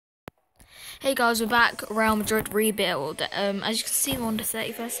Hey guys, we're back. Real Madrid Rebuild. As you can see, we're on the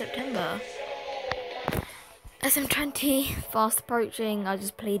 31st September. Sm19, fast approaching. I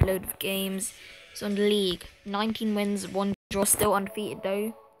just played a load of games. It's on the league. 19 wins, 1 draw. Still undefeated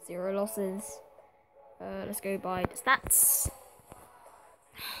though. 0 losses. Let's go by the stats.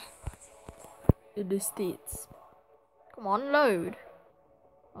 The stats. Come on, load.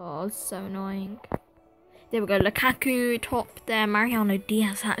 Oh, it's so annoying. There we go, Lukaku top there, Mariano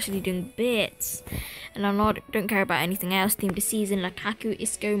Diaz actually doing bits. And don't care about anything else. Team of the season, Lukaku,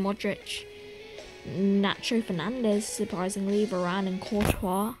 Isco, Modric, Nacho Fernandez, surprisingly, Varane and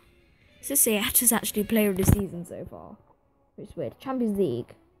Courtois. This is Seattle's actually player of the season so far. Which is weird. Champions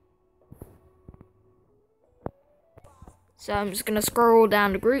League. So I'm just going to scroll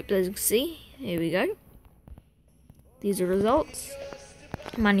down the group, as you can see. Here we go. These are results.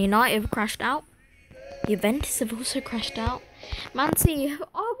 Man United have crashed out. Juventus have also crashed out. Man City, why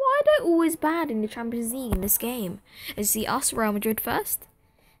are they always bad in the Champions League in this game? You see us, Real Madrid first.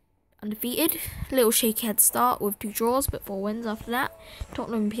 Undefeated. Little shaky head start with 2 draws, but 4 wins after that.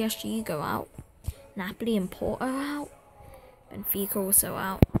 Tottenham and PSG go out. Napoli and Porto out. Benfica also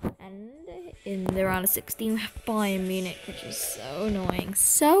out. And in the round of 16, we have Bayern Munich, which is so annoying.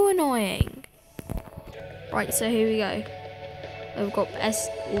 So annoying. Right, so here we go. We've got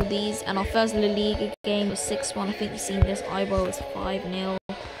all these, and our first La Liga game was 6-1. I think you've seen this. Eibar was 5-0.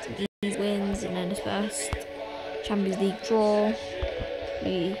 Some easy wins, and then the first Champions League draw.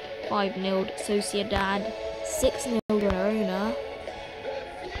 We 5-0 Sociedad, 6-0 Girona.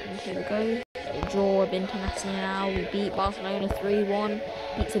 And here we go. The draw with Internacional. We beat Barcelona 3-1.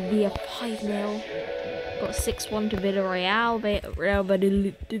 Beat Sevilla 5-0. Got 6-1 to Villarreal. Real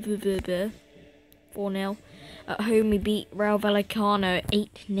Madrid 4-0. At home, we beat Real Vallecano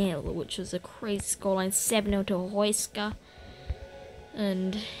 8-0, which was a crazy scoreline. 7-0 to Huesca.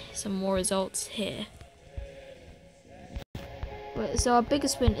 And some more results here. So our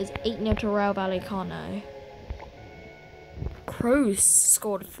biggest win is 8-0 to Real Vallecano. Kroos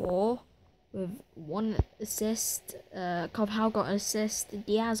scored 4 with 1 assist. Carvajal got an assist.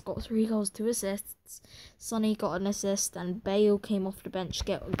 Diaz got 3 goals, 2 assists. Sonny got an assist, and Bale came off the bench to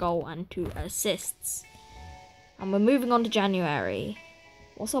get a goal and 2 assists. And we're moving on to January.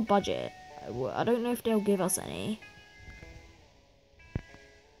 What's our budget? I don't know if they'll give us any.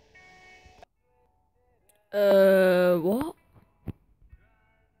 What?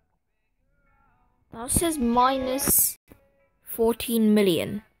 That says minus 14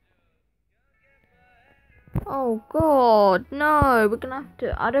 million. Oh god, no, we're gonna have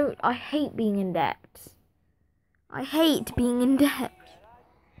to, I hate being in debt. I hate being in debt.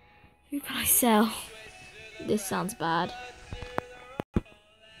 Who can I sell? This sounds bad.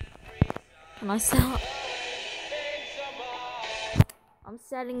 Can I sell? I'm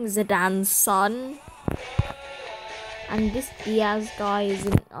selling Zidane's son. And this Diaz guy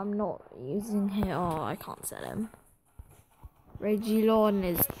isn't, I'm not using him. Oh, I can't sell him. Reguilon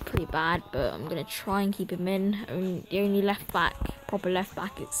is pretty bad, but I'm going to try and keep him in. The only left back, proper left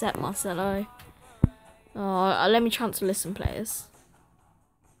back, except Marcelo. Oh, let me transfer list some players.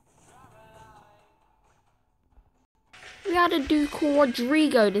 We had a dude called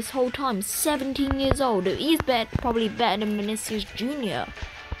Rodrigo this whole time, 17 years old. He's probably better than Vinicius Jr.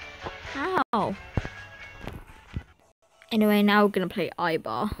 How? Anyway, now we're going to play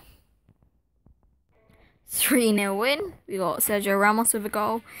Eibar. 3-0 win. We got Sergio Ramos with a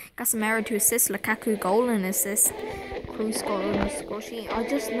goal. Casemiro 2 assists. Lukaku goal and assist. Kroos got on the score sheet. I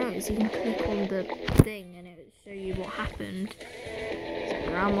just noticed you can click on the thing and it will show you what happened.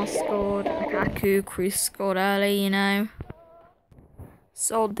 So Ramos scored. Lukaku, Kroos scored early, you know.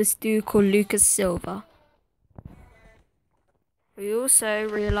 Sold this dude called Lucas Silva. We also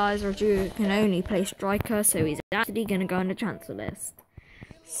realised Rodrigo can only play striker, so he's actually going to go on the transfer list.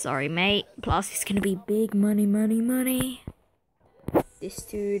 Sorry, mate. Plus, he's going to be big money. This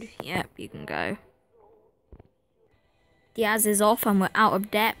dude, yep, you can go. Diaz is off and we're out of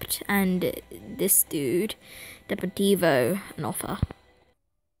debt. And this dude, Deportivo, an offer.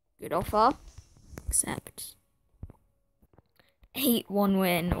 Good offer. Accept. 8-1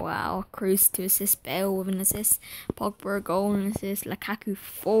 win. Wow. Kroos 2 assists. Bale with an assist. Pogba a goal and assist. Lukaku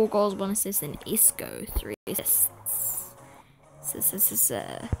 4 goals, 1 assist. And Isco 3 assists.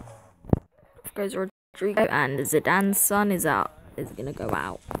 Goes Rodrigo, and Zidane's son is gonna go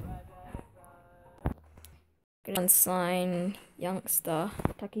out. Gonna sign youngster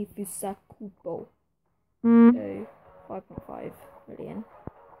Takefusa Kubo. So 5.5 million.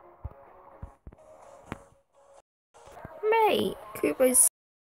 Mate, Kubo's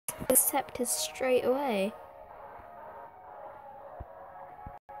accepted straight away.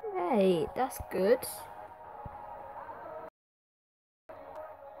 Mate. Alright, that's good.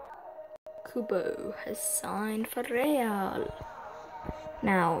 Kubo has signed for Real.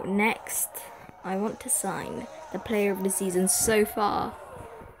 Now, next, I want to sign the player of the season so far,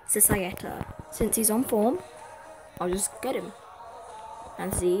 Sm19. Since he's on form, I'll just get him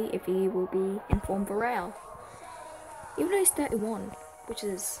and see if he will be in form for Real. Even though he's 31, which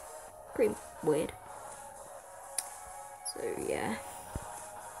is pretty weird. So, yeah.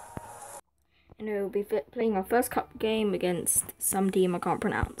 And we'll be playing our first cup game against some team I can't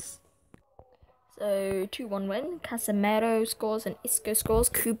pronounce. So, 2-1 win. Casemiro scores and Isco scores.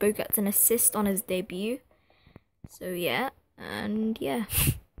 Kubo gets an assist on his debut. So, yeah. And, yeah.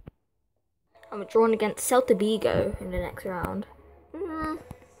 I'm drawn against Celta Vigo in the next round.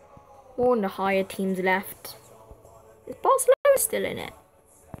 More on the higher teams left. Is Barcelona still in it?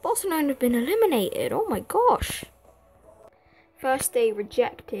 Barcelona have been eliminated. Oh my gosh. First they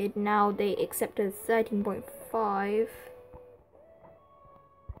rejected, now they accepted 13.5.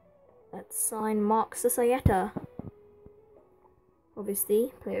 Let's sign Marc Sm19.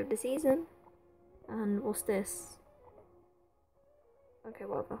 Obviously, player of the season. And what's this? Okay,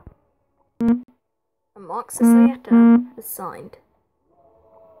 whatever. And Marc Sm19 is signed.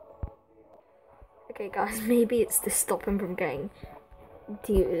 Okay guys, maybe it's to stop him from getting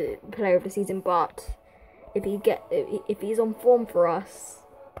player of the season, but if he's on form for us,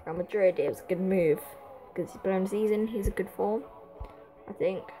 Real Madrid, it was a good move because he's player of the season. He's a good form, I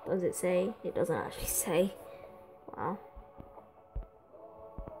think. Does it say? It doesn't actually say. Wow.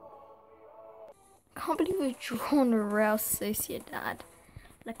 Can't believe we've drawn a Real Sociedad.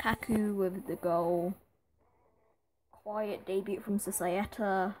 Lukaku with the goal. Quiet debut from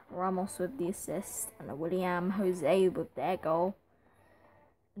Sm19. Ramos with the assist, and William Jose with their goal.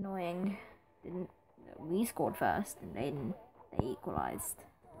 Annoying. We scored first, and then they equalised.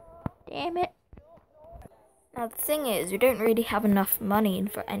 Damn it. Now the thing is, we don't really have enough money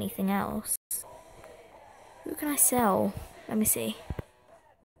for anything else. Who can I sell? Let me see.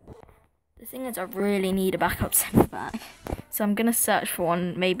 The thing is, I really need a backup centre back, so I'm gonna search for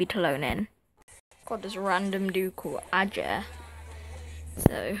one, maybe to loan in. Got this random dude called Aja.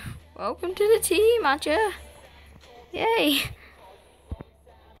 So, welcome to the team, Aja. Yay.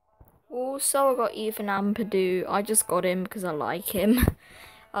 Also, I got Ethan Ampadu. I just got him because I like him.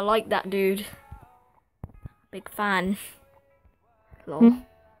 I like that dude. Big fan. Lol.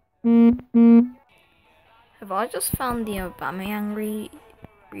 Have I just found the Aubameyang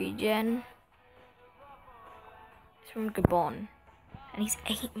regen? He's from Gabon. And he's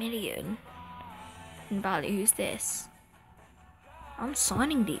 8 million. In value. Who's this? I'm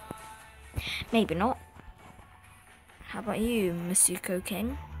signing deep. Maybe not. How about you, Masuko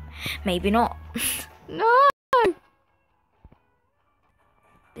King? Maybe not. No!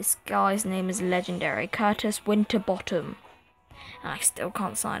 This guy's name is legendary. Curtis Winterbottom. And I still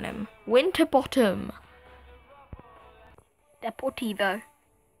can't sign him. Winterbottom! Deportivo.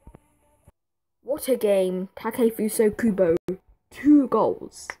 What a game. Takefuso Kubo. 2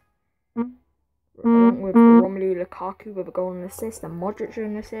 goals. Along with Romelu Lukaku with a goal and assist, and Modric with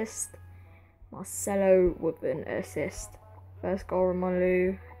an assist. Marcelo with an assist. First goal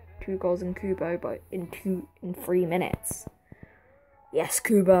Romelu, 2 goals in Kubo, but in 3 minutes. Yes,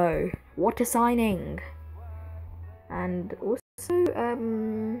 Kubo. What a signing. And also,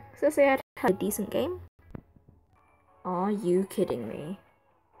 Sociedad had a decent game. Are you kidding me?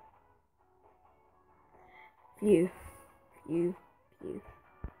 Phew.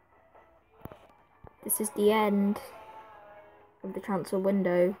 This is the end of the transfer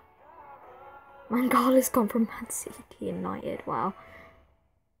window. Mangala's gone from Man City to United. Wow.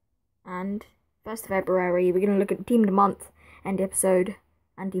 And 1st of February, we're going to look at Team of the Month, end episode,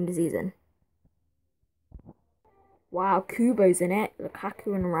 and Team of the Season. Wow, Kubo's in it.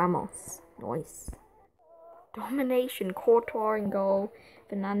 Lukaku and Ramos. Nice. Domination. Courtois in goal.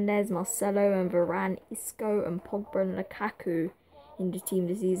 Fernandez, Marcelo and Varane, Isco and Pogba and Lukaku in the Team of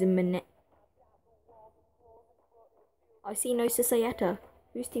the Season. I see no Sm19.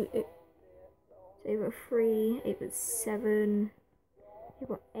 Who's team? So 3, 7,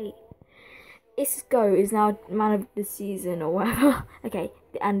 8. Isco is now man of the season or whatever. Okay,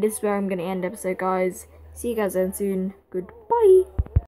 and this is where I'm going to end episode, guys. See you guys then soon. Goodbye.